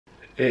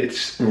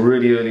It's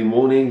really early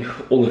morning.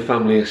 All the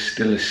family are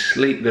still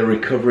asleep. They're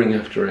recovering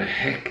after a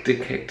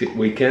hectic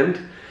weekend.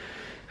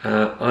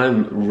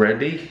 I'm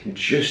ready,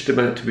 just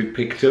about to be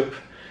picked up.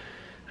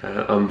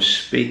 I'm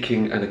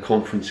speaking at a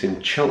conference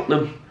in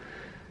Cheltenham.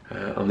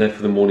 I'm there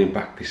for the morning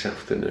back this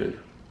afternoon.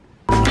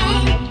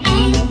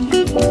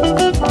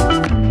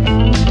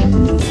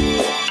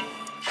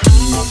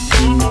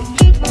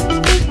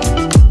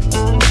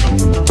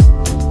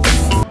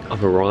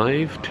 I've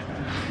arrived.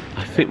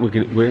 I think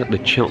we're at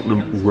the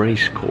Cheltenham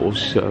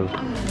racecourse, so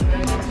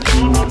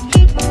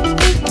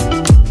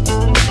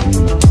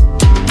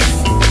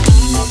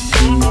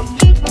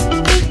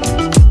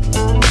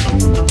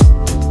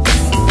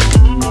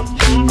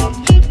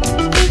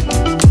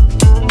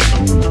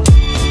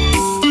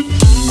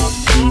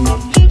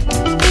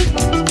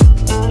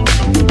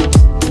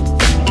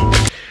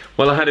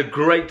well, I had a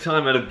great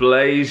time at a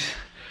Blaze.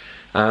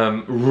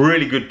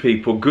 Really good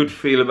people, good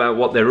feel about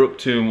what they're up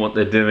to and what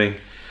they're doing.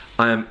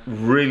 I am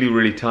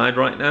really tired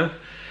right now,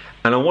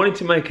 and I wanted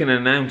to make an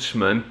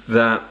announcement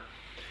that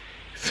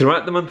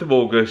throughout the month of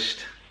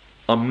August,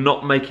 I'm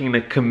not making a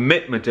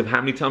commitment of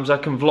how many times I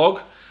can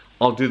vlog.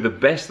 I'll do the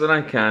best that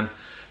I can,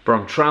 but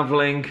I'm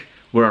traveling,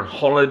 we're on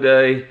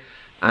holiday,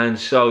 and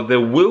so there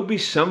will be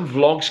some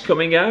vlogs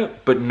coming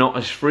out, but not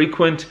as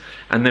frequent,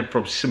 and then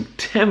from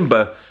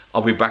September,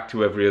 I'll be back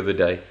to every other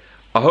day.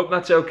 I hope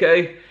that's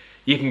okay.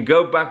 You can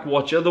go back,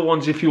 watch other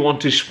ones if you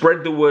want to,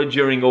 spread the word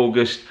during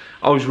August.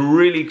 I was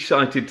really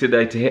excited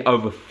today to hit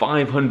over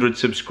 500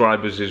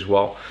 subscribers as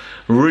well.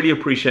 Really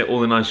appreciate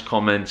all the nice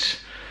comments.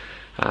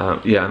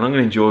 Yeah, and I'm going to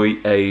enjoy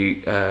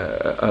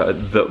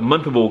the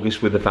month of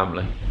August with the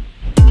family.